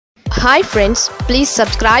Hi friends, please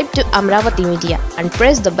subscribe to Amaravathi Media and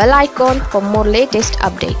press the bell icon for more latest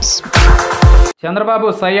updates. Chandrababu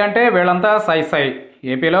సై అంటే వీళ్ళంతా సై సై.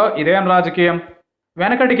 ఏపీలో ఇదేం రాజకీయం?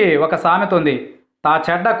 వెనకటికి ఒక సామెత ఉంది, తా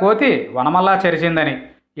చెడ్డ కోతి వనమల్లా చెరిచిందని.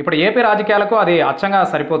 ఇప్పుడు ఏపీ రాజకీయాలకు అది అచ్చంగా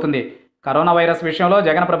సరిపోతుంది. కరోనా వైరస్ విషయంలో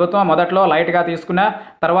జగన్ ప్రభుత్వం మొదట్లో లైట్గా తీసుకున్న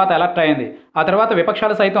తర్వాత అలర్ట్ అయింది. ఆ తర్వాత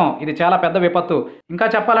విపక్షాలు సైతం ఇది చాలా పెద్ద విపత్తు, ఇంకా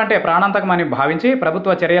చెప్పాలంటే ప్రాణాంతకమని భావించి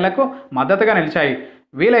ప్రభుత్వ చర్యలకు మద్దతుగా నిలిచాయి.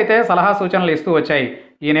 వీలైతే సలహా సూచనలు ఇస్తూ వచ్చాయి.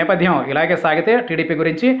 ఈ నేపథ్యం ఇలాగే సాగితే టీడీపీ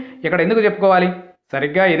గురించి ఇక్కడ ఎందుకు చెప్పుకోవాలి?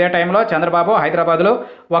 సరిగ్గా ఇదే టైంలో చంద్రబాబు హైదరాబాద్లో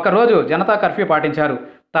ఒకరోజు జనతా కర్ఫ్యూ పాటించారు.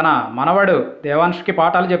 తన మనవడు దేవాంష్కి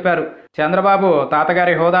పాఠాలు చెప్పారు. చంద్రబాబు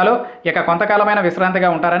తాతగారి హోదాలో ఇక కొంతకాలమైన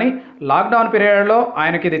విశ్రాంతిగా ఉంటారని, లాక్డౌన్ పీరియడ్లో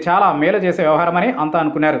ఆయనకి ఇది చాలా మేలు చేసే వ్యవహారమని అంతా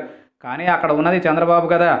అనుకున్నారు. కానీ అక్కడ ఉన్నది చంద్రబాబు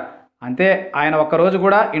కదా. అంతే, ఆయన ఒక్కరోజు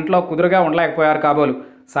కూడా ఇంట్లో కుదురుగా ఉండలేకపోయారు కాబోలు.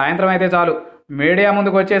 సాయంత్రం అయితే చాలు మీడియా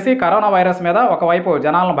ముందుకు వచ్చేసి కరోనా వైరస్ మీద ఒకవైపు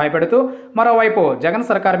జనాలను భయపెడుతూ, మరోవైపు జగన్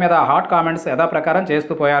సర్కార్ మీద హాట్ కామెంట్స్ యథాప్రకారం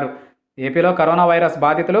చేస్తూ పోయారు. ఏపీలో కరోనా వైరస్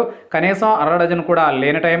బాధితులు కనీసం 60 డజన్ కూడా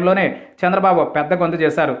లేని టైంలోనే చంద్రబాబు పెద్ద గొంతు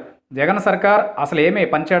చేశారు. జగన్ సర్కార్ అసలు ఏమీ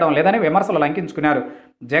పనిచేయడం లేదని విమర్శలు లంకించుకున్నారు.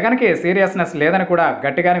 జగన్కి సీరియస్నెస్ లేదని కూడా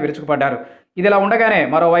గట్టిగానే విరుచుకుపడ్డారు. ఇదిలా ఉండగానే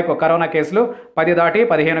మరోవైపు కరోనా కేసులు 10 దాటి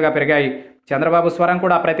 15గా పెరిగాయి. చంద్రబాబు స్వరం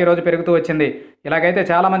కూడా ప్రతిరోజు పెరుగుతూ వచ్చింది. ఇలాగైతే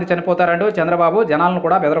చాలామంది చనిపోతారంటూ చంద్రబాబు జనాలను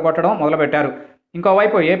కూడా బెదరగొట్టడం మొదలుపెట్టారు.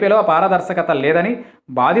 ఇంకోవైపు ఏపీలో పారదర్శకత లేదని,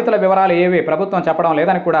 బాధితుల వివరాలు ఏవి ప్రభుత్వం చెప్పడం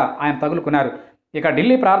లేదని కూడా ఆయన తగులుకున్నారు. ఇక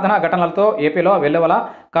ఢిల్లీ ప్రార్థనా ఘటనలతో ఏపీలో వెల్లువల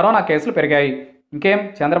కరోనా కేసులు పెరిగాయి. ఇంకేం,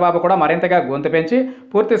 చంద్రబాబు కూడా మరింతగా గొంతు పెంచి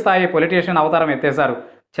పూర్తిస్థాయి పొలిటీషియన్ అవతారం ఎత్తేశారు.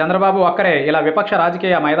 చంద్రబాబు ఒక్కరే ఇలా విపక్ష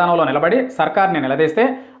రాజకీయ మైదానంలో నిలబడి సర్కార్ని నిలదీస్తే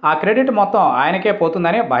ఆ క్రెడిట్ మొత్తం ఆయనకే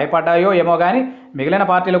పోతుందని భయపడ్డాయో ఏమో కానీ మిగిలిన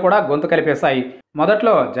పార్టీలు కూడా గొంతు కలిపేశాయి.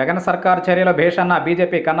 మొదట్లో జగన్ సర్కార్ చర్యలో భేషన్న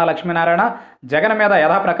బీజేపీ కన్నా లక్ష్మీనారాయణ జగన్ మీద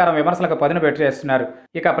యథాప్రకారం విమర్శలకు పదును పెట్టేస్తున్నారు.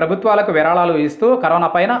 ఇక ప్రభుత్వాలకు విరాళాలు ఇస్తూ కరోనా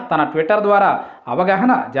పైన తన ట్విట్టర్ ద్వారా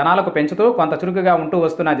అవగాహన జనాలకు పెంచుతూ కొంత చురుకుగా ఉంటూ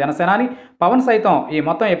వస్తున్న జనసేనాని పవన్ సైతం ఈ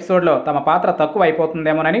మొత్తం ఎపిసోడ్లో తమ పాత్ర తక్కువ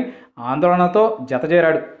అయిపోతుందేమోనని ఆందోళనతో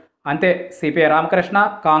జతచేరాడు. అంతే, సిపిఐ రామకృష్ణ,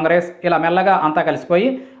 కాంగ్రెస్ ఇలా మెల్లగా అంతా కలిసిపోయి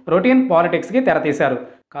రొటీన్ పాలిటిక్స్కి తెరతీశారు.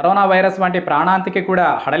 కరోనా వైరస్ వంటి ప్రాణాంతికి కూడా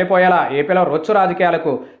హడలిపోయేలా ఏపీలో రొచ్చు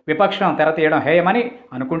రాజకీయాలకు విపక్షం తెరతీయడం హేయమని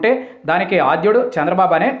అనుకుంటే దానికి ఆద్యుడు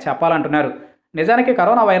చంద్రబాబు అనే చెప్పాలంటున్నారు. నిజానికి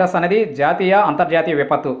కరోనా వైరస్ అనేది జాతీయ, అంతర్జాతీయ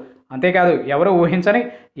విపత్తు. అంతేకాదు, ఎవరూ ఊహించని,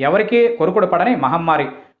 ఎవరికీ కొరుకుడు పడని మహమ్మారి.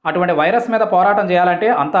 అటువంటి వైరస్ మీద పోరాటం చేయాలంటే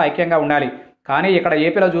అంతా ఐక్యంగా ఉండాలి. కానీ ఇక్కడ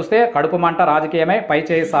ఏపీలో చూస్తే కడుపు మంట రాజకీయమే పై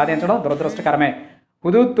చేయి సాధించడం దురదృష్టకరమే.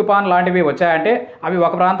 హుదూద్ తుఫాన్ లాంటివి వచ్చాయంటే అవి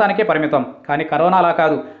ఒక ప్రాంతానికే పరిమితం. కానీ కరోనా అలా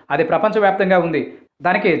కాదు, అది ప్రపంచవ్యాప్తంగా ఉంది.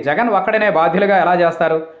 దానికి జగన్ ఒక్కడనే బాధ్యులుగా ఎలా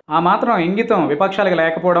చేస్తారు? ఆ మాత్రం ఇంగితం విపక్షాలకు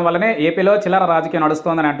లేకపోవడం వల్లనే ఏపీలో చిల్లర రాజకీయం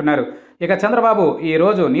నడుస్తోందని అంటున్నారు. ఇక చంద్రబాబు ఈ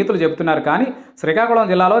రోజు నీతులు చెబుతున్నారు. కానీ శ్రీకాకుళం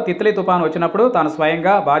జిల్లాలో తిత్లీ తుఫాన్ వచ్చినప్పుడు తాను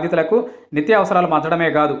స్వయంగా బాధితులకు నిత్యావసరాలు పంచడమే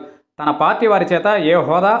కాదు, తన పార్టీ వారి చేత ఏ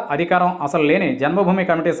హోదా, అధికారం అసలు లేని జన్మభూమి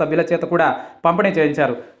కమిటీ సభ్యుల చేత కూడా పంపిణీ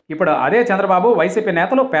చేయించారు. ఇప్పుడు అదే చంద్రబాబు వైసీపీ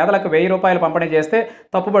నేతలు పేదలకు 1000 రూపాయలు పంపిణీ చేస్తే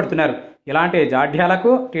తప్పుపడుతున్నారు. ఇలాంటి జాడ్యాలకు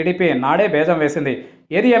టీడీపీ నాడే బేజం వేసింది.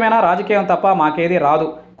 ఏది ఏమైనా రాజకీయం తప్ప మాకేది రాదు,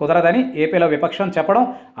 కుదరదని ఏపీలో విపక్షం చెప్పడం,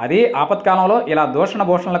 అది ఆపత్కాలంలో ఇలా దూషణ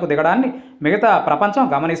భూషణలకు దిగడాన్ని మిగతా ప్రపంచం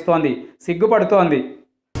గమనిస్తోంది, సిగ్గుపడుతోంది.